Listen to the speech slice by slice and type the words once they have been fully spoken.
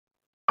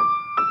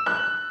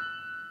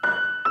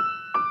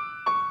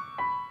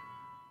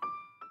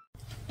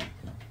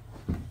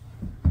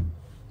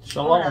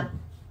Shalom. Hola.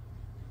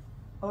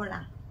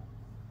 Hola.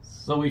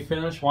 So we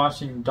finished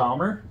watching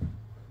Dahmer.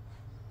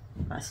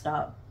 Messed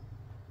up.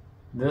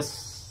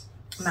 This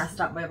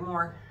Messed up with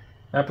more.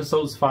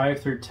 episodes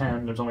 5 through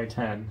 10. There's only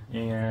 10,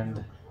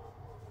 and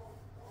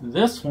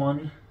this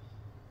one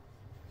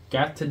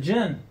got to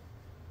Jen.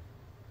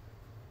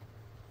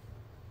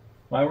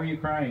 Why were you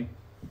crying?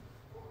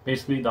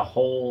 Basically, the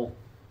whole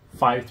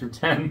 5 through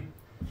 10.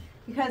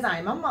 Because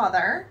I'm a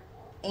mother,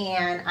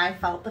 and I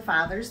felt the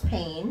father's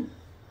pain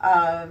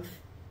of,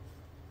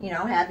 you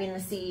know, having to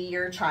see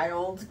your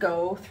child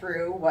go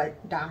through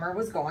what Dahmer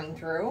was going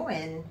through.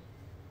 And,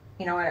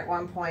 you know, at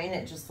one point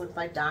it just looked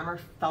like Dahmer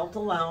felt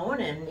alone.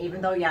 And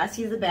even though, yes,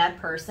 he's a bad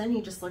person, he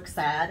just looked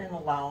sad and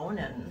alone.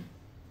 And,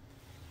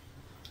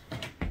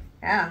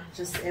 yeah,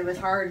 just, it was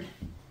hard.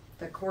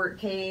 The court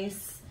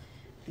case,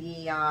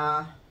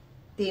 the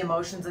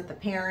emotions of the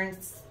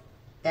parents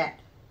that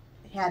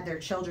had their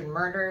children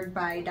murdered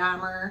by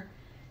Dahmer,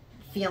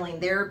 feeling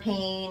their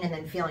pain, and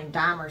then feeling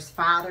Dahmer's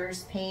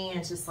father's pain.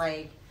 It's just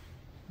like,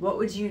 what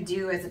would you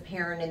do as a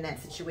parent in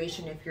that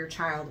situation if your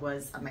child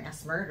was a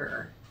mass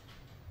murderer?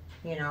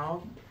 You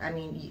know, I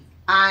mean,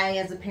 I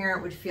as a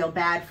parent would feel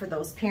bad for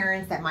those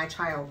parents that my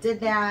child did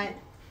that.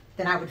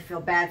 Then I would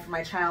feel bad for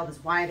my child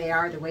as why they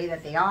are the way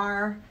that they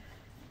are,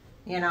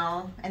 you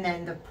know. And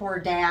then the poor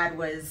dad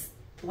was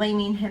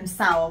blaming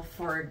himself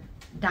for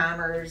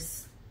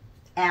Dahmer's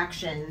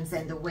actions,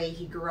 and the way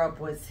he grew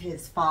up was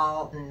his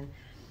fault. And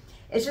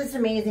it's just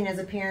amazing as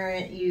a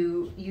parent,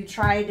 you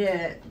try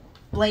to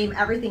blame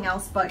everything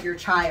else but your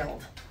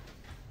child,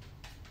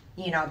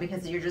 you know,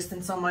 because you're just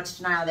in so much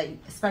denial that,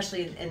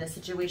 especially in a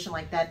situation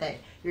like that, that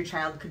your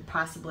child could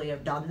possibly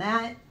have done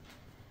that.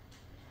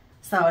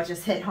 So it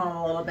just hit home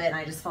a little bit, and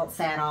I just felt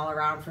sad all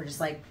around for just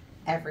like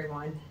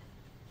everyone.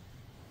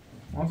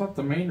 I thought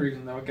the main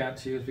reason that it got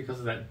to you is because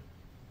of that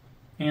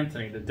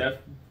Anthony, the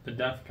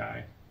deaf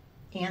guy.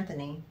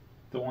 Anthony.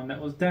 The one that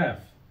was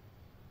deaf.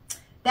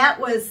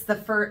 That was the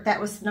first. That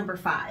was number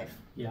 5.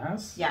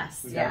 Yes?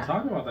 Yes. We gotta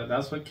talk about that.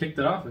 That's what kicked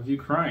it off, of you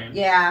crying.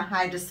 Yeah,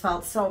 I just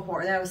felt so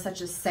horrible. That was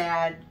such a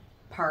sad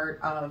part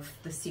of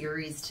the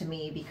series to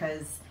me,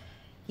 because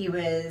he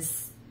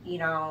was, you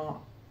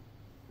know,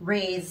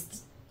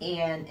 raised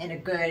in a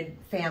good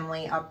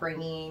family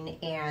upbringing,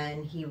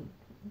 and he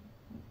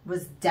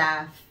was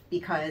deaf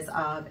because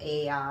of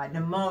a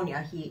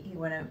pneumonia.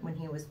 When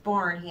he was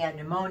born, he had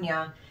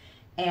pneumonia,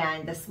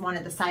 and this one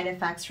of the side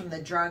effects from the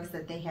drugs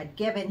that they had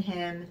given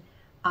him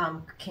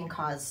can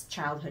cause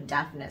childhood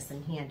deafness,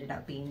 and he ended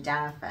up being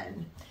deaf.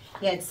 And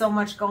he had so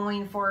much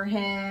going for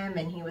him,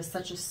 and he was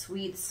such a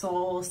sweet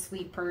soul,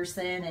 sweet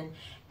person. And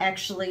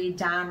actually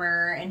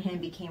Dahmer and him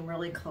became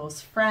really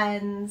close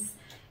friends,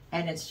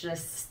 and it's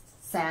just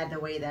sad the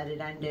way that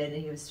it ended.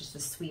 He was just a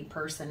sweet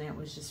person. It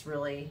was just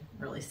really,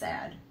 really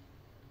sad.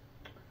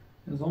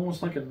 It was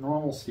almost like a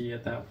normalcy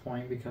at that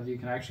point, because you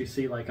can actually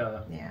see like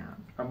a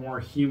more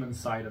human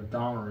side of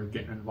Dahmer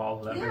getting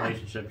involved with that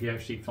relationship. He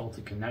actually felt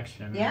a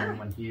connection. And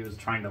when he was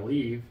trying to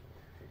leave,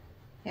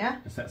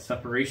 it's that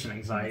separation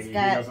anxiety. He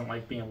doesn't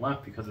like being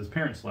left, because his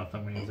parents left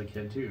him when he was a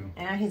kid too.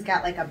 And he's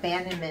got like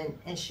abandonment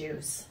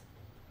issues.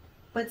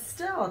 But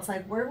still, it's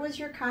like, where was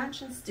your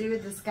conscience,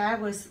 dude? This guy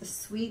was a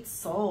sweet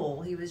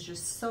soul. He was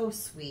just so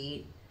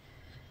sweet.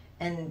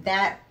 And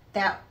that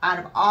out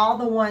of all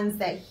the ones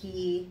that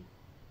he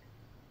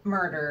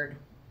murdered,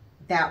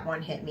 that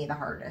one hit me the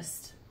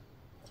hardest.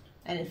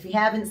 And if you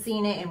haven't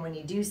seen it, and when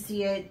you do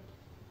see it,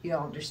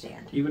 you'll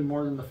understand. Even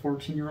more than the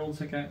 14-year-olds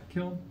that got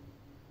killed?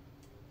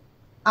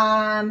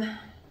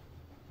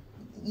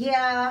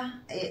 Yeah,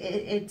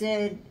 it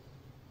did.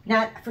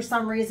 Not, for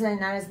some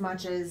reason, not as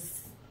much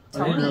as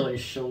Tony. I didn't really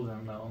show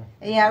them, though.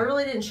 Yeah, I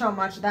really didn't show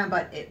much of them,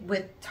 but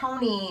with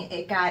Tony,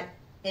 it got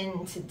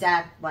into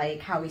depth,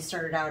 like how he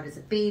started out as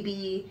a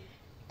baby.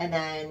 And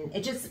then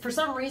it just, for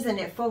some reason,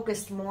 it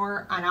focused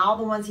more on all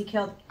the ones he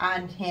killed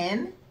on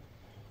him.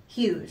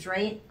 Hughes,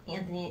 right?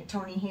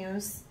 Tony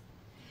Hughes.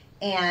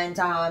 And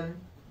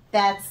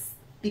that's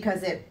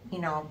because it, you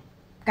know,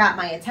 got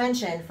my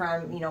attention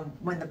from, you know,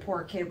 when the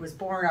poor kid was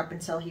born up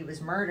until he was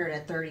murdered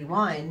at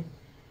 31.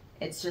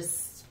 It was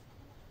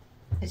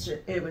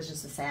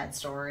just a sad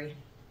story.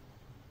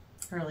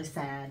 Really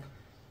sad.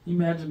 You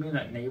imagine being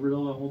that neighbor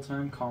though the whole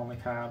time, calling the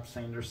cops,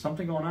 saying there's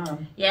something going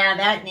on. Yeah,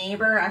 that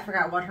neighbor, I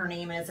forgot what her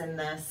name is in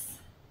this.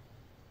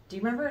 Do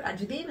you remember?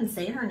 Did they even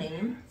say her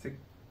name? Is it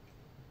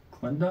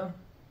Glinda?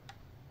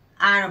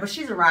 I don't know, but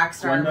she's a rock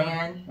star, Glinda?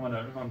 man.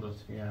 Whatever,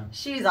 yeah.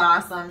 She's She's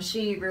awesome.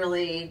 She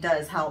really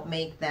does help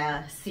make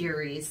the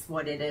series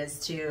what it is,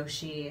 too.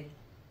 She,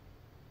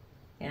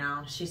 you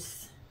know,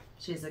 she's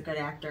a good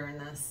actor in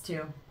this,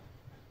 too.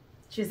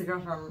 She's the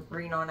girl from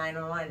Reno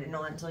 911. I didn't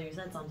know that until you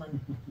said something.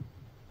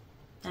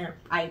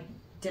 I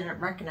didn't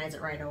recognize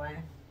it right away.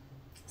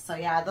 So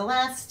yeah, the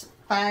last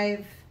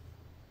 5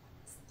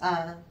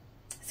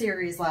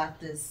 series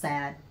left is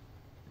sad.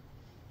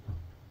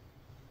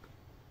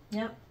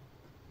 Yep.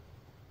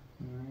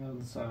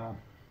 It's,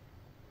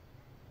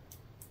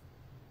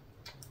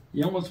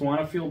 you almost want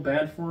to feel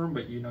bad for him,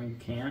 but you know you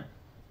can't.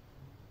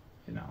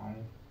 You know,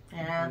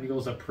 Yeah. When he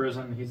goes to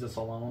prison, he's just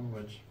alone,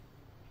 which,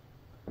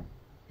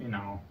 you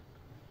know.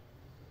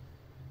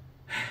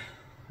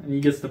 And he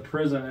gets to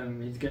prison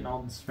and he's getting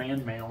all this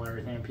fan mail and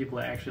everything, and people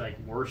that actually like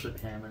worship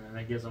him, and then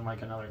it gives him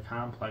like another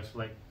complex.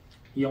 Like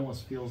he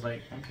almost feels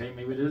like, okay,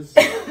 maybe it is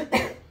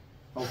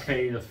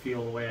okay to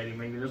feel the way I do.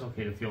 Maybe it is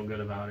okay to feel good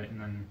about it.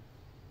 And then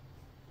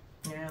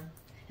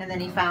and then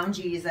he found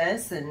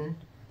Jesus and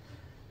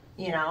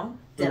did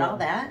all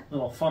that.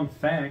 Little fun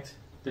fact: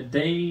 the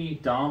day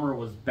Dahmer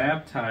was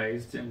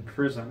baptized in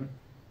prison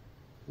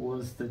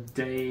was the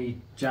day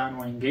John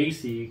Wayne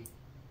Gacy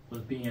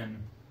was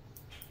being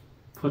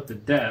put to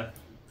death.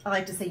 I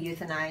like to say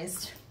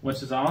euthanized.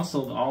 Which is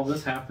also, all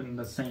this happened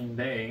the same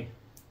day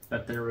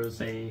that there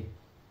was a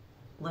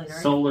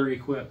solar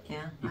eclipse.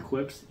 Yeah.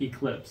 Eclipse.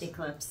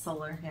 Eclipse,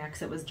 solar. Yeah,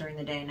 because it was during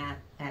the day, not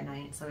at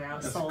night. So yeah, it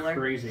was That's solar.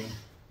 Crazy.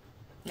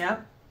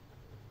 Yep.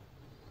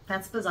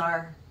 That's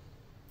bizarre.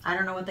 I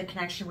don't know what the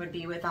connection would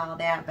be with all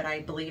that, but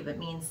I believe it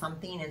means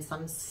something in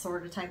some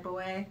sort of type of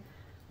way.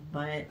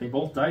 But they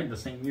both died the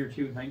same year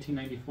too,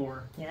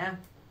 1994. Yeah.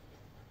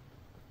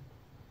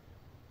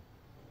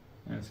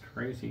 That's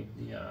crazy.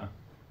 Yeah.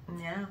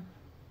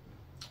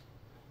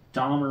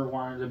 Dahmer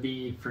wanted to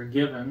be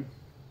forgiven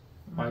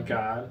by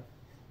God,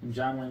 and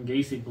John Wayne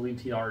Gacy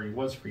believed he already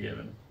was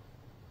forgiven.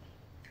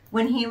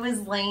 When he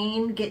was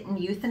laying, getting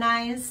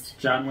euthanized.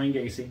 John Wayne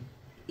Gacy.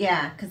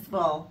 Yeah, because,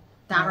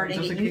 Dahmer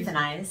didn't get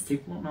euthanized.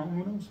 People don't know,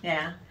 who knows?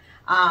 Yeah.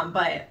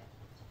 But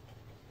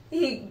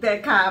the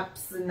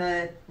cops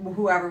and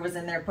whoever was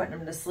in there putting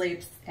him to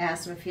sleep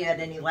asked him if he had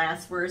any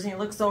last words, and he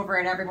looks over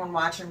at everyone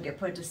watching him get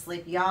put to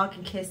sleep. Y'all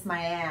can kiss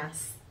my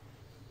ass.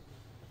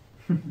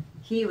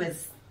 He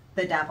was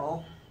the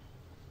devil.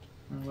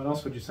 What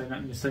else would you say?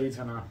 Nothing you say he's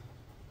gonna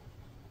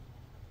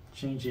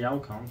change the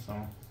outcome,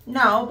 so.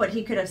 No, but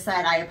he could have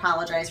said, I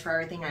apologize for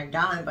everything I've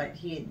done, but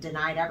he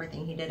denied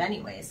everything he did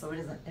anyway, so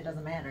it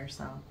doesn't matter,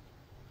 so.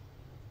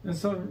 It's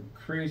so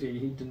crazy.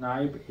 He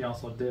denied, but he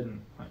also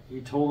didn't. Like,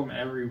 he told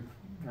him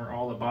where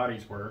all the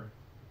bodies were.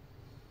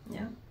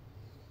 Yeah.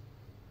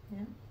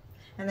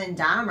 And then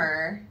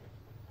Dahmer,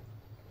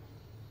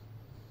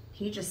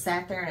 he just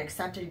sat there and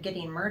accepted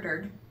getting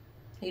murdered.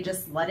 He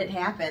just let it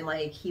happen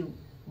like he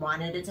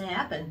wanted it to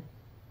happen.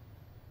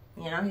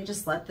 He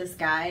just let this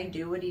guy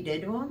do what he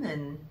did to him,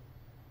 and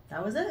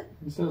that was it.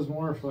 He says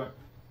more of like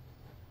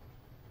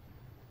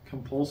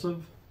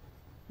compulsive.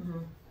 Mm-hmm.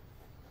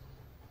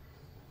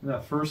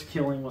 That first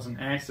killing was an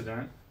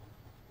accident.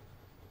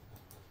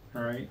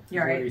 All right.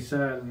 You're right. What he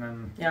said, and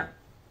then. Yeah.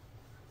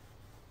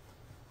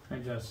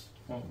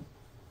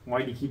 Why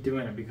did he keep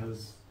doing it?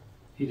 Because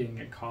he didn't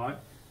get caught.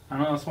 I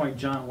don't know. That's why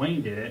John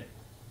Wayne did it.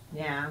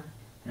 Yeah.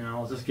 It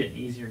was just getting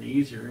easier and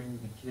easier,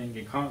 and he didn't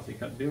get caught, so he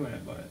kept doing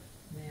it. But.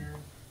 Yeah.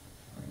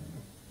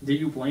 Do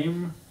you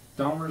blame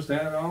Dahmer's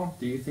dad at all?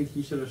 Do you think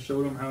he should have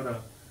showed him how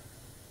to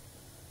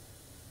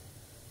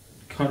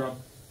cut up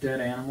dead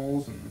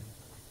animals and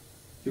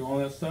do all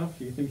that stuff?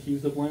 Do you think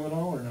he's to blame at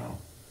all, or no?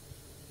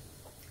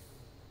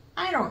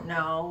 I don't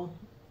know.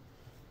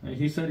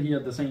 He said he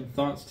had the same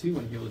thoughts too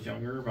when he was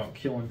younger about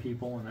killing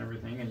people and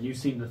everything, and you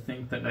seem to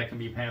think that can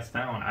be passed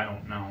down. I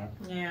don't know.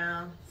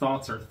 Yeah.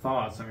 Thoughts are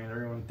thoughts. I mean,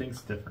 everyone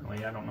thinks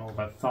differently. I don't know if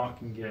a thought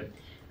can get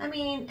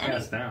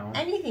passed down.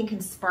 Anything can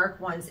spark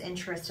one's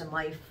interest in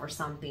life or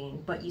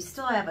something, but you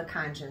still have a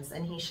conscience,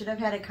 and he should have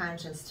had a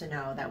conscience to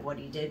know that what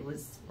he did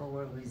or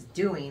what he was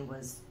doing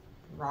was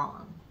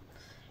wrong.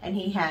 And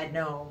he had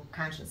no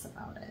conscience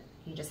about it.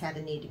 He just had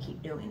the need to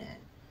keep doing it.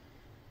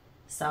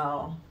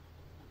 So,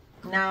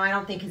 no, I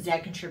don't think his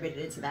dad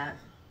contributed to that.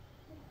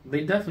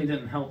 They definitely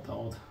didn't help,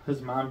 though.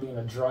 His mom being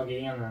a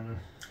druggie and then...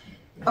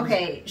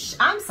 Okay,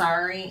 I'm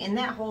sorry. In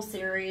that whole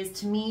series,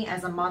 to me,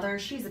 as a mother,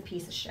 she's a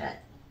piece of shit.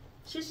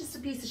 She's just a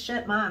piece of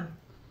shit mom.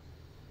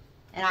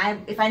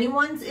 And if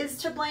anyone is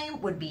to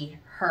blame, would be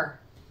her.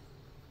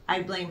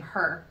 I blame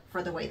her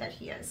for the way that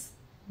he is.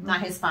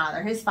 Not his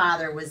father. His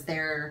father was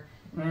there...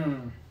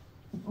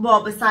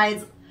 Well,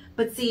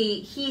 but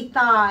see, he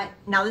thought,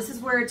 now this is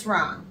where it's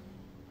wrong.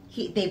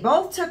 They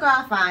both took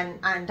off on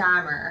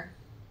Dahmer.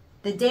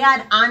 The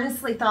dad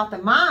honestly thought the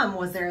mom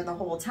was there the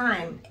whole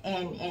time,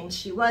 and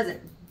she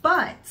wasn't.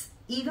 But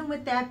even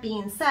with that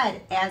being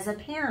said, as a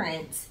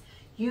parent,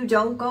 you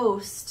don't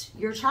ghost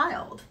your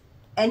child.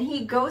 And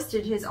he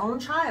ghosted his own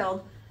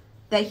child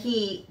that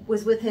he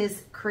was with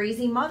his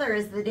crazy mother,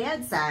 as the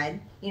dad said.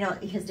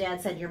 His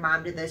dad said, your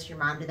mom did this, your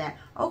mom did that.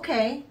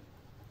 Okay,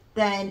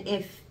 then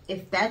if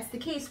that's the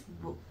case,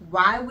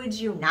 why would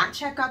you not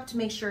check up to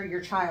make sure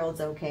your child's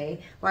okay?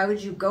 Why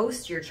would you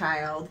ghost your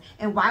child?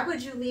 And why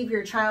would you leave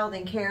your child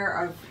in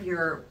care of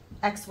your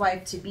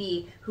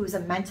ex-wife-to-be who's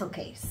a mental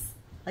case?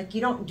 Like,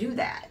 you don't do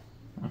that.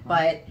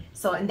 But,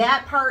 so in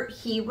that part,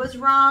 he was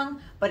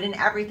wrong, but in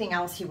everything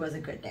else, he was a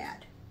good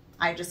dad.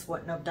 I just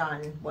wouldn't have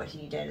done what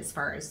he did as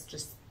far as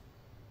just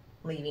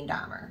leaving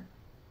Dahmer.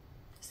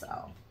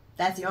 So,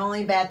 that's the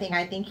only bad thing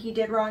I think he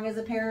did wrong as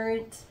a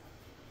parent.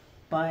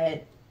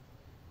 But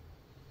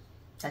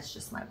that's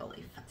just my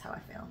belief. That's how I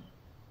feel.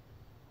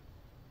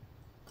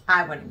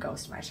 I wouldn't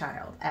ghost my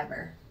child,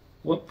 ever.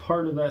 What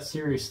part of that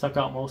series stuck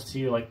out most to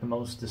you, like the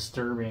most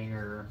disturbing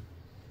or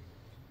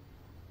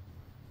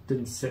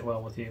didn't sit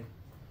well with you?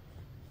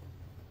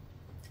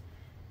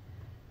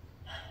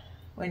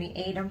 When he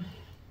ate them.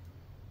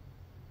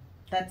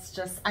 That's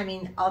just, I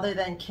mean, other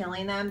than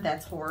killing them,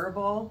 that's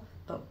horrible.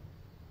 But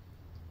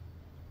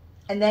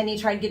and then he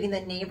tried getting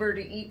the neighbor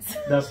to eat.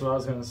 That's what I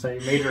was going to say.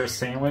 He made her a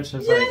sandwich.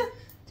 It's yeah. like,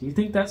 do you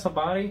think that's a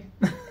body?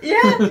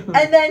 Yeah.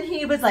 And then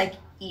he was like,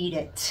 eat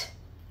it.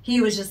 He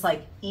was just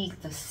like,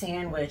 eat the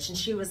sandwich. And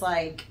she was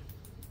like,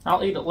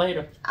 I'll eat it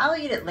later. I'll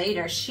eat it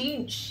later.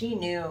 She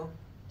knew.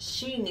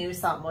 She knew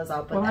something was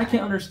up with Well, that. I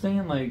can't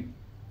understand, like,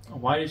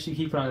 why did she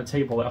keep it on the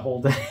table that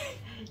whole day?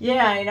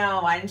 Yeah, I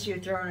know. Why didn't you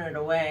have thrown it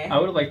away? I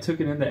would have, like, took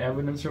it into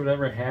evidence or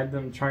whatever, had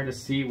them try to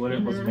see what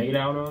it was made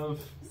out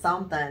of.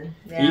 Something,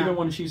 yeah. Even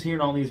when she's hearing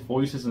all these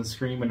voices and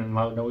screaming and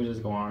loud noises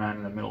going on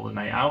in the middle of the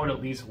night, I would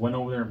at least went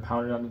over there and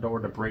pounded on the door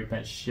to break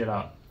that shit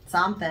up.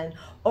 Something.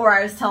 Or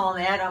I was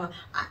telling Adam,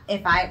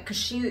 because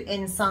she,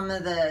 in some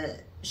of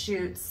the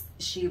shoots,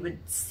 she would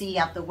see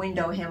out the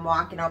window him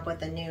walking up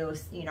with a new,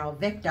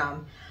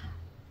 victim.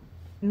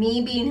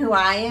 Me being who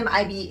I am,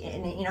 I'd be,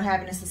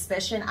 having a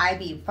suspicion, I'd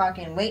be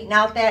fucking waiting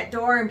out that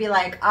door and be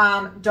like,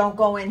 don't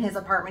go in his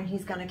apartment,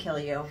 he's gonna kill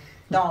you.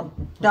 Don't,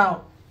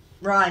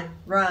 run.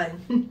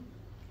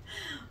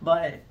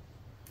 But,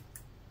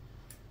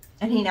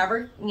 and he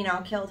never,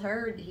 killed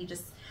her, he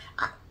just...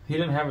 He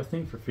didn't have a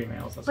thing for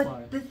females, that's why.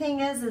 But the thing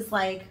is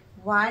like,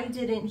 why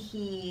did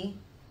he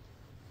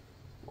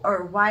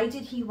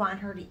want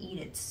her to eat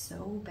it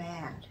so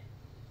bad?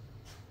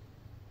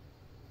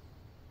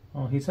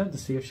 Well, he said to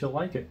see if she'll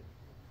like it.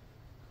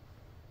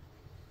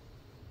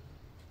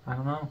 I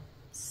don't know.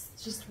 It's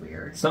just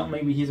weird. Something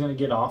maybe he's going to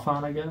get off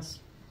on, I guess.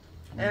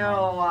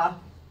 Ew,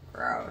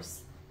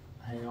 gross.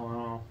 I don't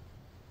know.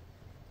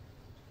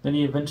 Then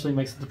he eventually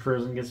makes it to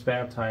prison, gets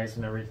baptized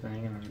and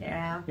everything. And,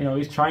 yeah.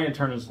 He's trying to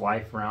turn his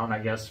life around, I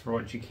guess, for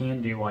what you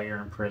can do while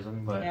you're in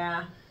prison. But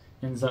yeah.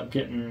 Ends up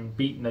getting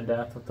beaten to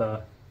death with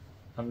a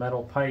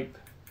metal pipe.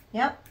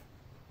 Yep.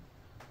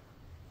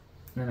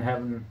 And then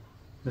having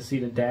to see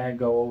the dad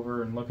go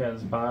over and look at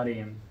his body.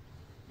 And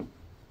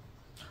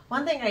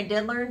one thing I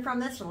did learn from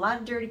this, a lot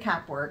of dirty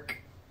cop work.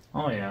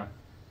 Oh, yeah.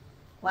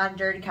 A lot of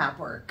dirty cop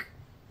work.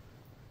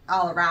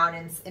 All around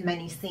in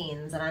many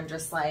scenes. And I'm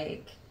just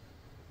like...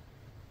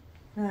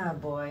 Oh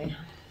boy.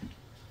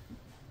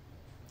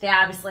 They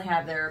obviously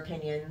have their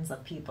opinions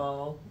of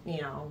people,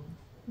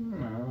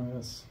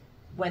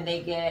 when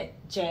they get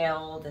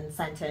jailed and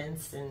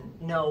sentenced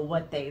and know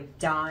what they've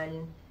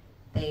done,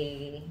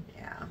 they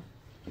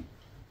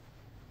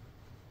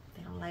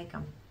don't like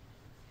them.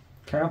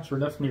 Cops were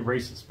definitely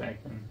racist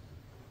back then.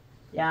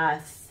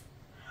 Yes.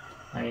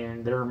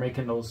 And they were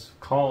making those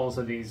calls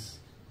to these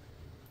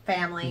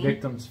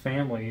victims'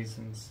 families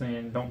and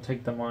saying, don't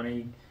take the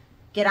money.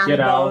 Get out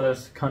of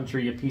this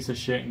country, you piece of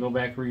shit, and go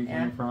back where you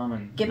came from.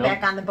 And get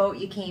back on the boat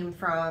you came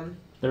from.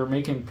 They're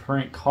making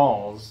prank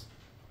calls,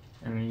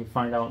 and then you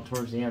find out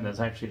towards the end that's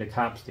actually the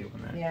cops doing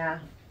that. Yeah.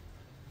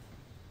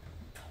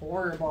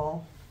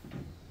 Horrible.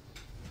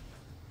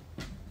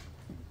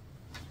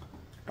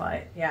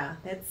 But yeah,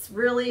 it's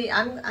really.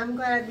 I'm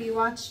glad we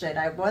watched it.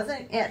 I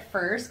wasn't at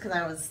first because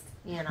I was,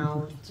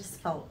 just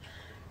felt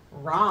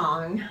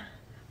wrong.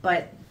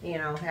 But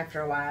after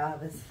a while,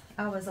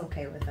 I was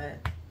okay with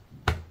it.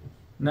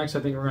 Next,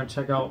 I think we're going to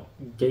check out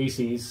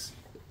Gacy's.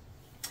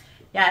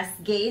 Yes,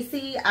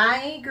 Gacy.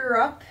 I grew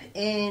up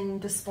in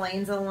Des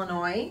Plaines,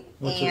 Illinois.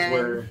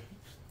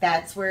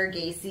 That's where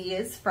Gacy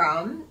is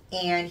from.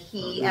 And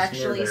he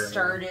actually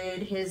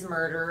started his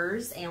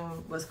murders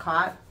and was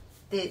caught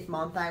the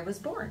month I was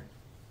born.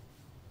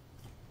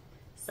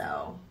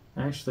 So.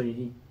 Actually,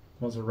 he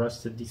was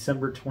arrested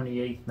December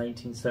 28th,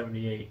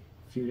 1978,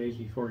 a few days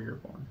before you were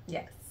born.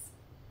 Yes.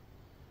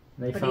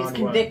 But he was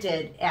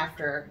convicted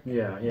after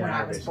when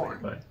I was born.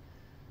 But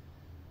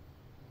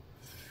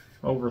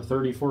over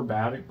 34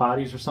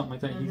 bodies or something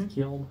like that he's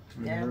killed.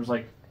 And there's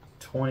like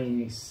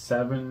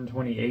 27,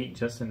 28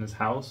 just in his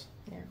house.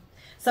 Yeah.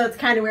 So it's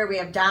kind of where we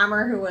have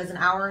Dahmer, who was an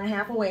hour and a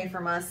half away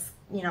from us,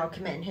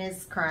 committing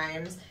his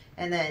crimes.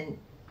 And then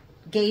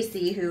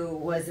Gacy, who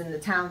was in the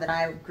town that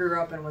I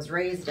grew up and was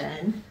raised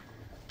in.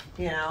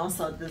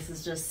 So this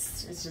is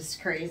it's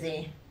just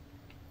crazy.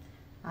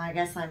 I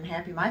guess I'm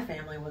happy my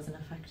family wasn't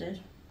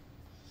affected.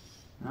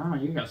 I don't know,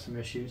 you got some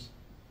issues.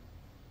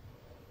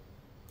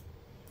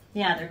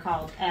 Yeah, they're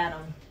called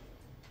Adam.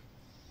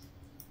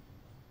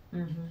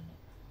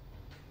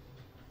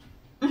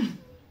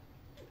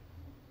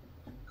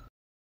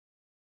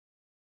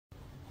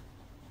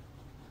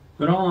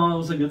 But all in all, it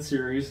was a good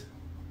series.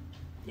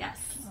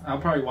 Yes. I'll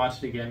probably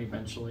watch it again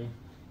eventually.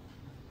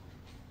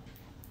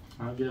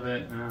 I'll give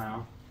it, I don't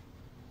know,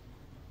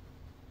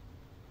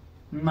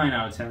 9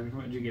 out of 10.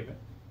 What would you give it?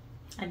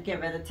 I'd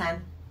give it a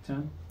 10.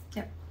 10?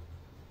 Yep.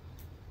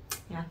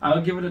 Yeah. I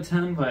would give it a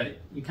 10, but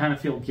you kind of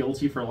feel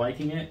guilty for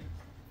liking it.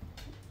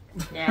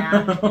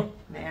 Yeah.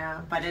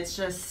 Yeah, but it's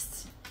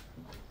just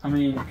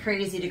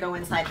crazy to go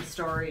inside the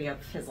story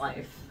of his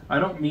life. I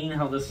don't mean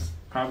how this is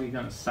probably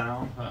going to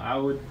sound, but I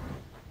would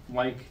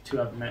like to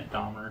have met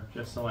Dahmer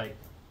just to like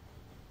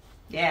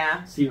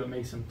see what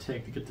makes him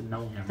tick, to get to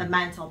know him. The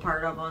mental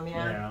part of him,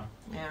 yeah.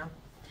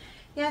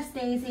 Yes,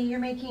 Daisy, you're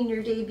making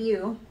your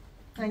debut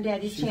on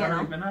Daddy's channel. She's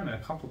already been on it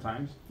a couple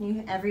times.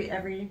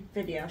 Every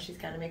video, she's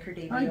got to make her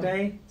debut. Hi,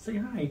 Day. Say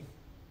hi.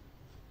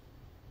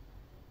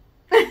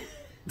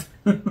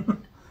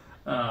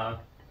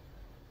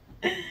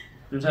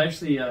 There's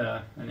actually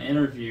an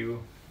interview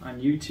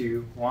on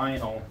YouTube,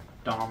 Lionel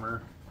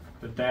Dahmer,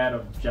 the dad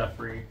of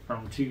Jeffrey,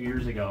 from 2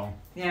 years ago.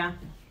 Yeah.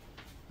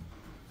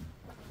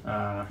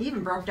 He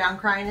even broke down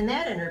crying in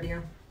that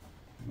interview.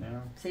 Yeah.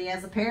 See,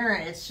 as a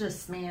parent, it's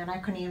just, man, I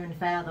couldn't even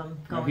fathom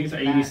going He's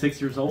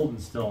 86 years old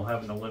and still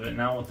having to live it.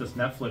 Now with this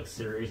Netflix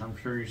series, I'm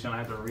sure he's going to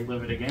have to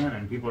relive it again,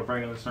 and people are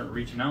probably going to start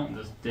reaching out and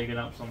just digging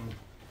up some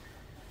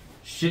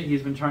shit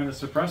he's been trying to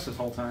suppress this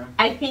whole time.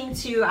 I think,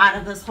 too, out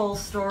of this whole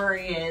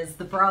story is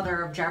the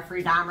brother of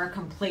Jeffrey Dahmer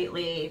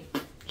completely...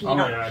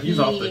 he's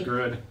off the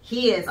grid.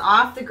 He is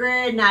off the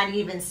grid, not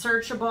even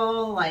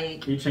searchable.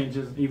 Like he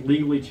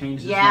legally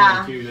changed his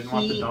name too. Didn't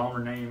want the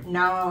Dahmer name.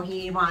 No,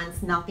 he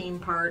wants nothing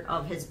part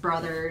of his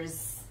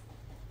brother's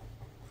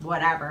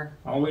whatever.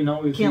 All we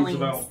know is he's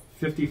about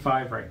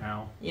 55 right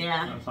now.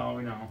 Yeah, that's all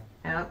we know.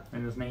 Yep.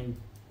 And his name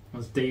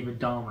was David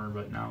Dahmer,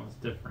 but now it's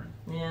different.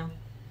 Yeah.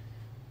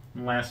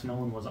 And last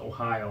known was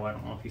Ohio. I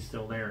don't know if he's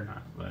still there or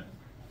not, but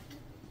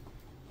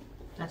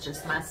that's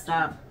just messed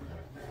up.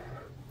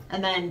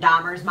 And then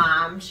Dahmer's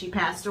mom, she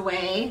passed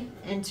away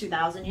in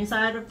 2000, you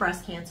said, of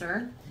breast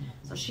cancer.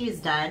 So she's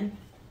dead.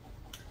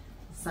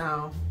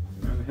 So.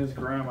 And his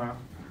grandma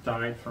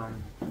died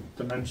from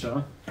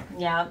dementia.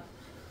 Yeah.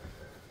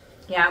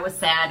 Yeah, it was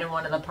sad in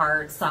one of the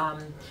parts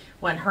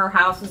when her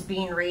house was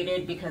being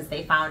raided because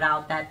they found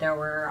out that there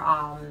were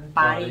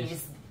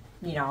bodies,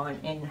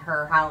 in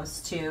her house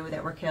too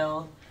that were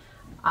killed.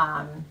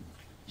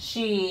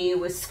 She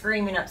was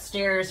screaming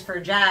upstairs for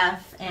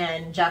Jeff,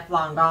 and Jeff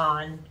long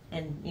gone,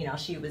 and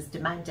she was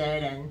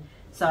demented, and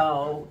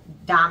so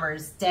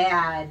Dahmer's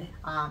dad,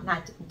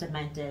 not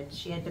demented,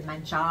 she had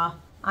dementia,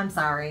 I'm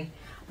sorry.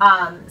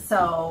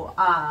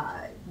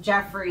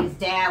 Jeffrey's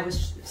dad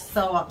was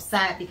so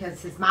upset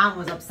because his mom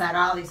was upset,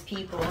 all these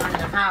people were in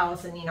the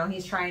house, and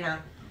he's trying to,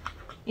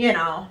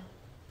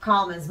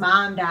 calm his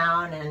mom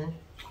down, and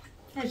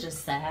it's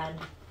just sad.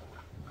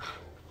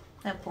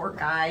 That poor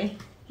guy.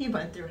 He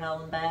went through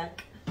hell and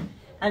back.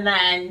 And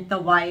then the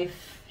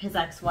wife, his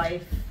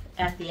ex-wife,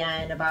 at the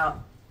end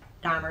about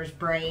Dahmer's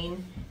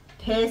brain,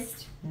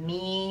 pissed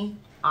me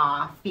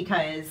off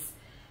because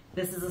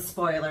this is a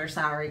spoiler,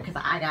 sorry, because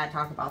I gotta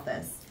talk about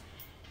this.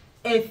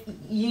 If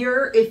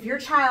your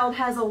child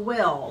has a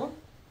will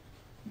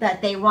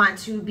that they want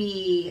to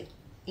be,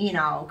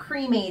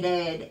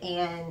 cremated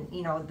and,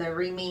 the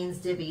remains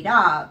divvied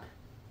up,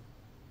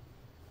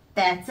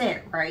 that's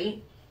it,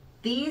 right?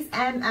 These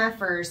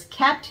MFers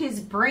kept his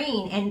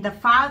brain, and the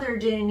father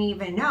didn't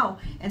even know.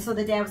 And so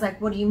the dad was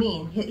like, what do you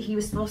mean? He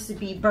was supposed to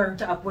be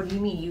burnt up. What do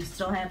you mean? You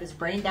still have his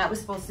brain? That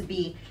was supposed to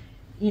be,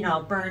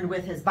 burned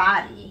with his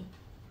body,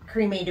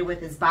 cremated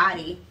with his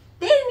body.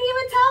 They didn't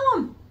even tell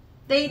him.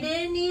 They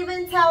didn't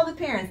even tell the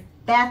parents.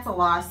 That's a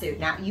lawsuit.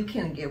 Now, you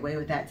can't get away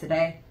with that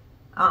today.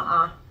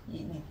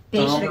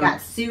 They should have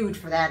got sued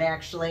for that,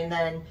 actually. And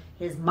then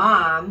his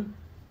mom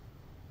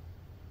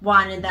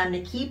wanted them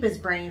to keep his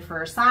brain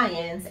for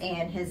science,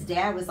 and his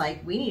dad was like,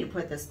 we need to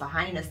put this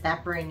behind us.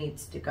 That brain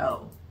needs to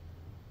go.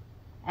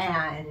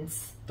 And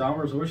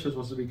Dahmer's wishes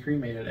was to be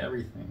cremated,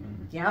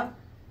 everything. Yep.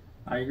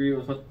 I agree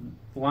with what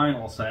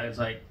Lionel said. It's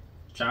like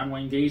John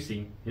Wayne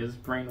Gacy, his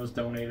brain was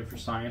donated for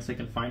science. They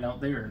can find out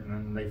there, and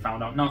then they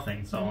found out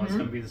nothing. So it's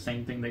going to be the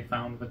same thing they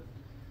found with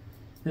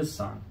his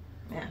son.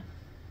 Yeah.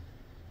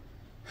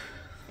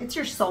 It's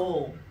your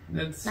soul.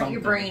 It's not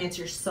your brain, it's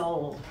your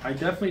soul. I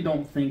definitely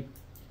don't think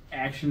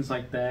actions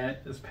like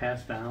that is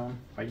passed down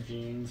by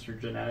genes or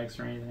genetics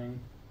or anything.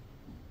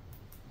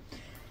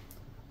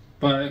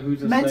 But who's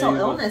to say mental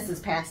illness is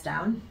passed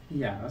down.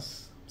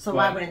 Yes. So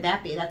why wouldn't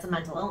that be? That's a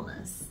mental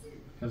illness.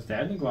 His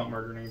dad didn't go out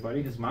murdering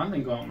anybody. His mom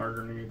didn't go out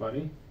murdering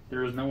anybody.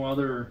 There was no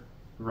other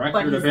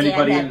record of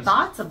anybody in his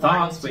thoughts,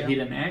 but he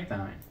didn't act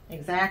on it.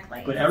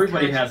 Exactly. But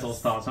everybody has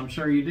those thoughts. I'm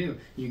sure you do.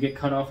 You get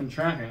cut off in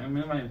traffic. I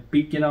mean, I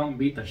might get out and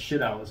beat the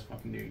shit out of this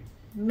fucking dude.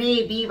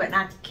 Maybe, but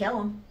not to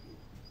kill him.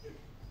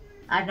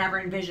 I've never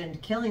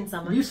envisioned killing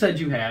someone. You said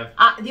you have.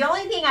 The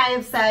only thing I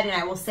have said, and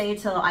I will say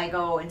till I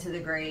go into the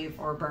grave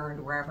or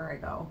burned wherever I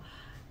go,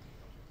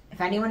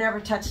 if anyone ever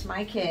touched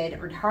my kid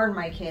or harmed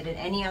my kid in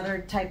any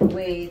other type of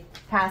way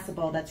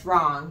possible that's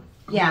wrong,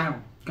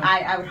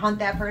 I would hunt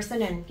that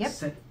person and,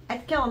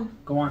 I'd kill him.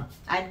 Go on.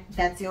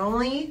 That's the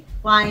only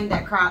line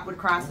that would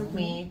cross with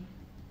me.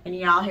 And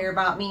y'all hear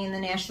about me in the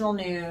national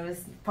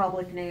news,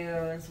 public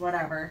news,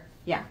 whatever.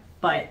 Yeah,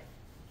 but...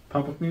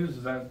 Public news?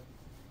 Is that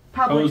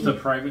opposed to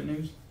private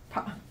news?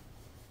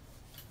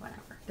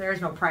 Whatever. There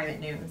is no private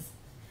news.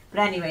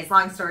 But anyways,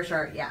 long story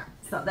short, yeah.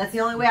 So that's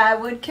the only way I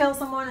would kill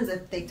someone is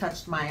if they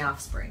touched my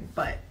offspring.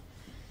 But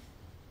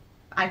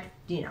I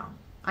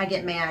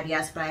get mad,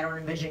 yes, but I don't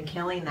envision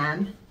killing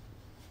them.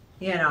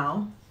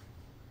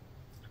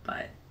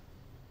 But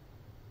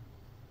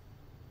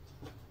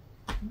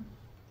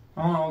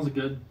Oh, that was a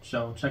good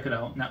show. Check it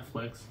out.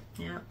 Netflix.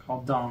 Yeah.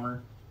 Called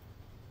Dahmer.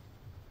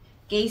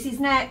 Gacy's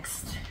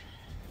next.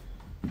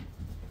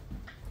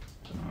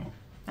 Oh.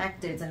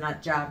 That dude's a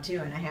nut job,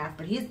 2.5,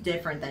 but he's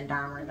different than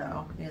Dahmer,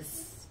 though.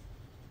 He's,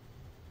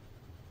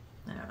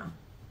 I don't know.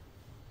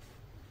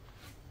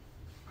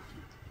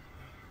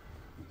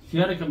 If you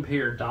had to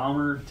compare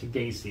Dahmer to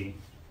Gacy,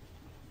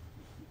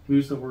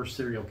 who's the worst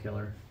serial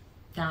killer?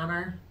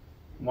 Dahmer.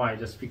 Why?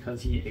 Just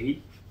because he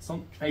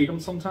ate them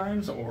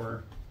sometimes,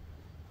 or?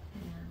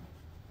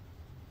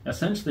 Yeah.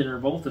 Essentially, they're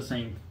both the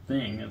same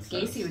thing.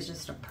 Gacy was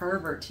just a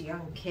pervert to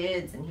young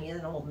kids, and he's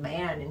an old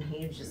man, and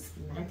he was just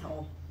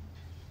mental.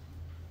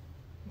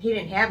 He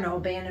didn't have no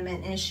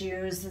abandonment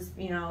issues. His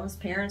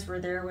parents were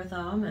there with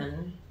him,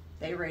 and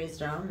they raised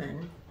him,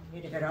 and he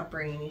had a good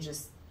upbringing. He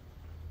just,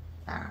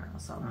 I don't know,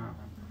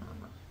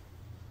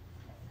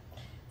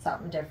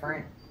 something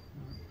different.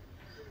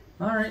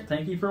 All right,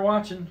 thank you for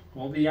watching.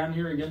 We'll be on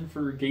here again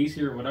for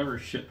Gacy or whatever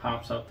shit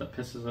pops up that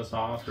pisses us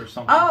off or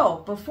something.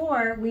 Oh,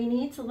 before, we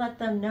need to let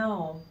them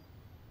know.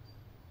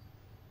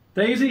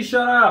 Daisy,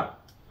 shut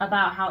up!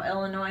 About how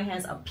Illinois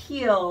has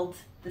appealed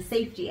the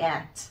Safety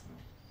Act.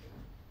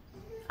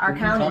 Our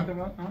county. Talk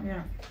about? Oh,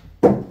 yeah.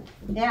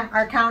 Yeah,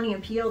 our county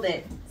appealed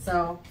it.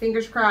 So,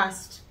 fingers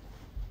crossed.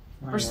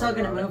 We're still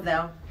going to move,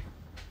 though.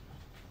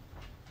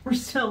 We're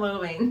still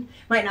moving.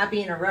 Might not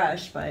be in a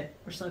rush, but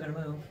we're still going to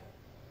move.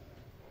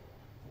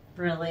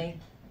 Really?